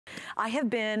I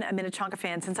have been a Minnetonka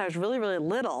fan since I was really, really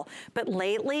little, but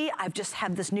lately I've just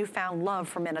had this newfound love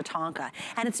for Minnetonka,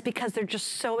 and it's because they're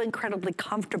just so incredibly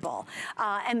comfortable.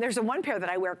 And there's one pair that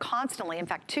I wear constantly, in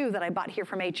fact, two that I bought here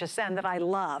from HSN that I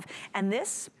love, and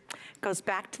this goes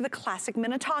back to the classic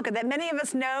Minnetonka that many of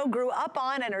us know, grew up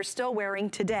on, and are still wearing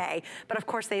today, but of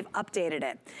course they've updated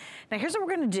it. Now here's what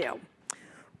we're gonna do.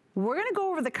 We're gonna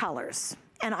go over the colors,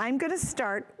 and I'm gonna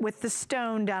start with the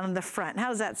stone down in the front. How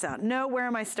does that sound? No, where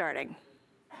am I starting?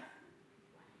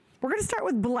 We're gonna start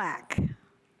with black.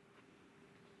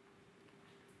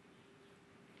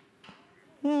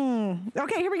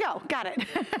 Okay, here we go, got it.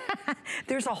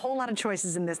 There's a whole lot of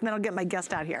choices in this, and then I'll get my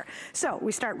guest out here. So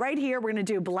we start right here, we're gonna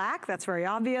do black, that's very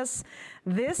obvious.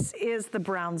 This is the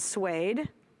brown suede.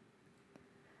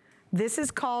 This is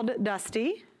called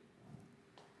Dusty.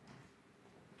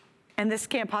 And this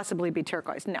can't possibly be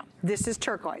turquoise, no, this is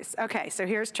turquoise. Okay, so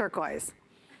here's turquoise.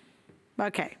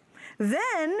 Okay,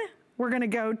 then we're gonna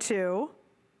go to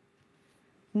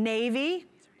navy.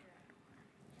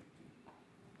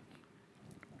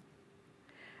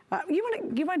 Do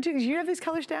you have these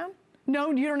colors down? No,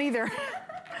 you don't either.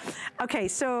 Okay,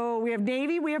 so we have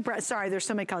navy, we have brown. Sorry, there's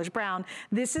so many colors. Brown.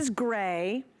 This is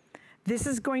gray. This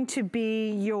is going to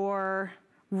be your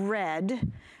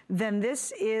red. Then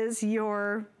this is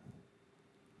your...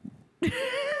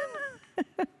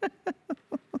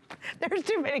 There's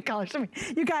too many colors. I mean,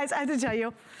 you guys, I have to tell you.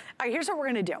 All right, here's what we're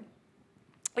gonna do.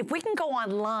 If we can go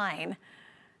online,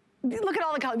 look at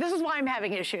all the colors. This is why I'm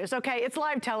having issues, okay? It's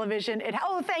live television.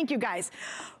 Oh, thank you guys.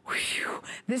 Whew.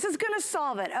 This is gonna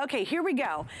solve it. Okay, here we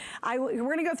go. We're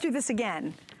gonna go through this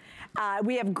again.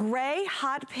 We have gray,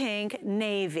 hot pink,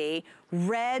 navy,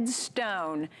 red,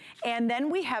 stone, and then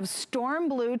we have storm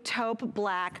blue, taupe,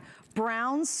 black,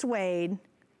 brown, suede.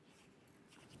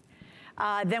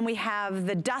 Then we have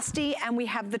the dusty and we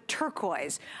have the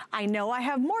turquoise. I know I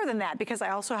have more than that because I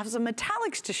also have some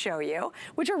metallics to show you,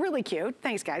 which are really cute.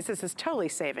 Thanks guys, this is totally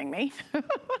saving me.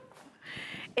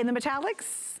 In the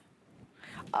metallics,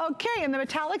 okay, in the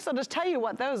metallics, I'll just tell you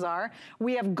what those are.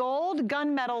 We have gold,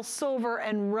 gunmetal, silver,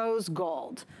 and rose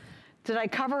gold. Did I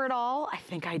cover it all? I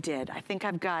think I did. I think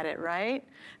I've got it, right?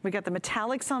 We got the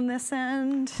metallics on this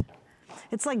end.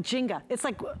 It's like Jenga. It's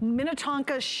like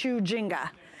Minnetonka shoe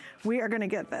Jenga. We are gonna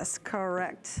get this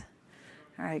correct.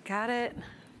 All right, got it.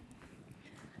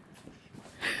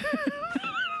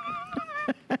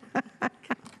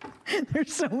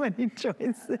 There's so many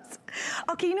choices.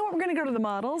 Okay, you know what? We're gonna go to the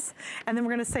models, and then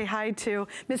we're gonna say hi to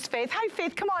Miss Faith. Hi,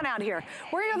 Faith, come on out here.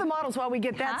 We're gonna go to the models while we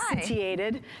get that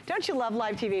situated. Don't you love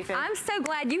live TV, Faith? I'm so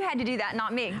glad you had to do that,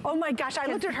 not me. Oh my gosh, I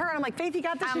looked at her and I'm like, Faith, you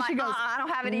got this? And she goes, I don't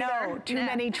have it either. No, too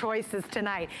many choices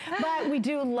tonight. But we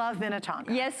do love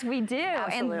Minnetonka. Yes, we do.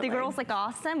 Absolutely. And the girls look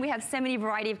awesome. We have so many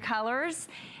variety of colors.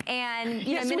 And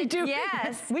you yes, know, we do.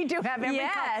 Yes. We do have every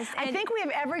color. I think we have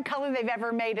every color they've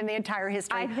ever made in the entire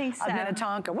history of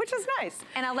Minnetonka, which is nice.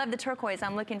 And I love the turquoise.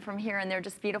 I'm looking from here and they're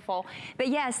just beautiful. But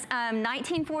yes,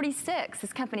 1946,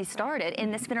 this company started,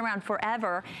 and it's been around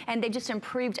forever. And they've just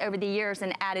improved over the years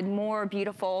and added more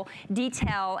beautiful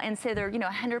detail. And so they're, you know,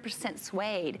 100%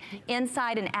 suede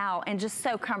inside and out, and just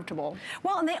so comfortable.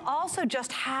 Well, and they also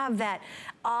just have that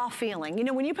awe feeling. You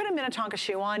know, when you put a Minnetonka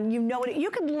shoe on, you know it.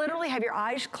 You could literally have your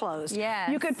eyes closed. Yes.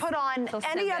 You could put on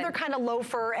any other kind of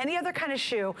loafer, any other kind of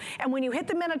shoe, and when you hit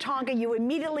the Minnetonka, you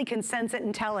immediately can sense it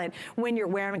and tell it when you're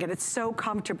wearing it. It's so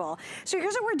comfortable. So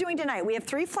here's what we're doing tonight. We have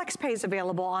 3 flex pays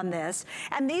available on this,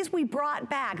 and these we brought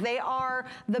back. They are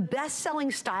the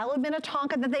best-selling style of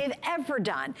Minnetonka that they've ever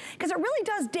done, because it really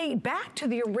does date back to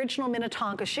the original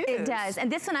Minnetonka shoes. It does, and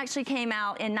this one actually came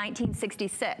out in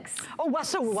 1966. Oh, wow,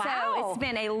 so wow. So it's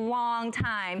been a long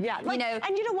time. Yeah, like, you know,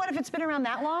 and you know what, if it's been around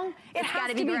that long, it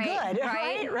has to be great, good,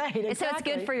 right? Right, exactly. So it's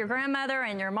good for your grandmother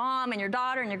and your mom and your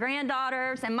daughter and your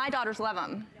granddaughters, and my daughters love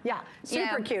them. Yeah,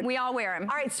 super cute. We all wear them.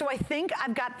 All right, so I think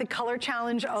I've got the color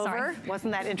challenge over. Sorry.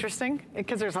 Wasn't that interesting?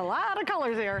 Because there's a lot of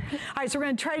colors here. All right, so we're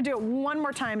gonna try to do it one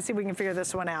more time, see if we can figure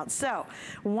this one out. So,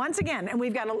 once again, and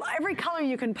we've got every color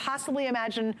you can possibly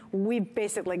imagine, we've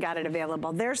basically got it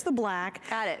available. There's the black.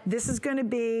 Got it. This is gonna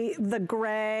be the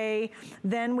gray.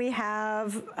 Then we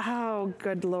have, oh,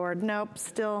 good Lord, nope,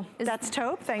 still, that's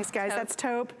taupe. Thanks, guys, that's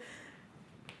taupe.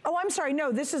 Oh, I'm sorry,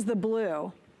 no, this is the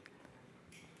blue.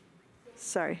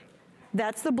 Sorry.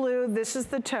 That's the blue, this is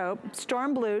the taupe,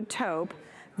 storm blue, taupe.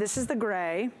 This is the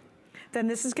gray. Then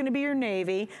this is gonna be your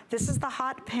navy. This is the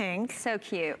hot pink. So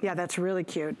cute. Yeah, that's really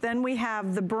cute. Then we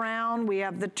have the brown, we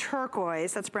have the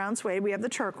turquoise, that's brown suede, we have the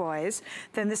turquoise.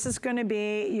 Then this is gonna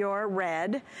be your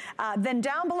red. Then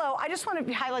down below, I just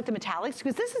wanna highlight the metallics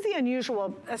because this is the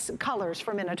unusual colors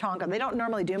for Minnetonka. They don't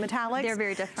normally do metallics. They're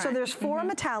very different. So there's 4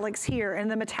 metallics here. In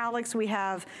the metallics we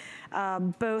have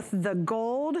both the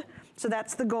gold, so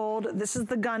that's the gold, this is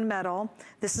the gunmetal,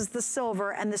 this is the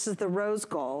silver, and this is the rose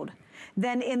gold.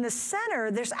 Then in the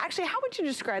center, there's actually, how would you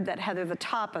describe that, Heather, the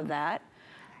top of that?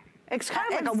 It's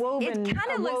kind of like a woven It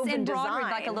kind of looks embroidered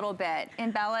design. like a little bit,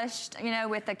 embellished, you know,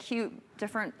 with a cute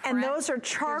different print. And those are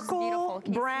charcoal,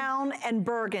 brown, and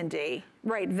burgundy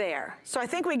right there. So I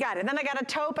think we got it. Then I got a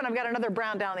taupe and I've got another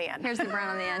brown down the end. Here's the brown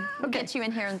on the end. We'll get you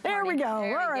in here in the There we go.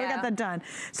 There All right, we got that done.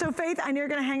 So Faith, I know you're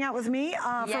gonna hang out with me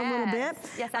for a little bit.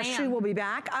 Yes, I am. She will be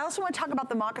back. I also want to talk about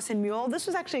the moccasin mule. This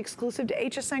was actually exclusive to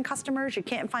HSN customers. You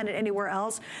can't find it anywhere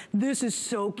else. This is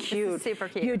so cute. This is super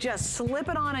cute. You just slip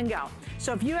it on and go.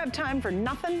 So if you have time for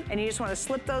nothing and you just want to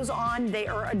slip those on, they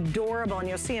are adorable and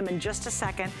you'll see them in just a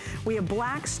second. We have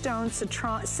black stone,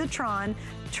 citron,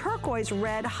 turquoise,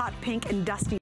 red, hot pink, and dusty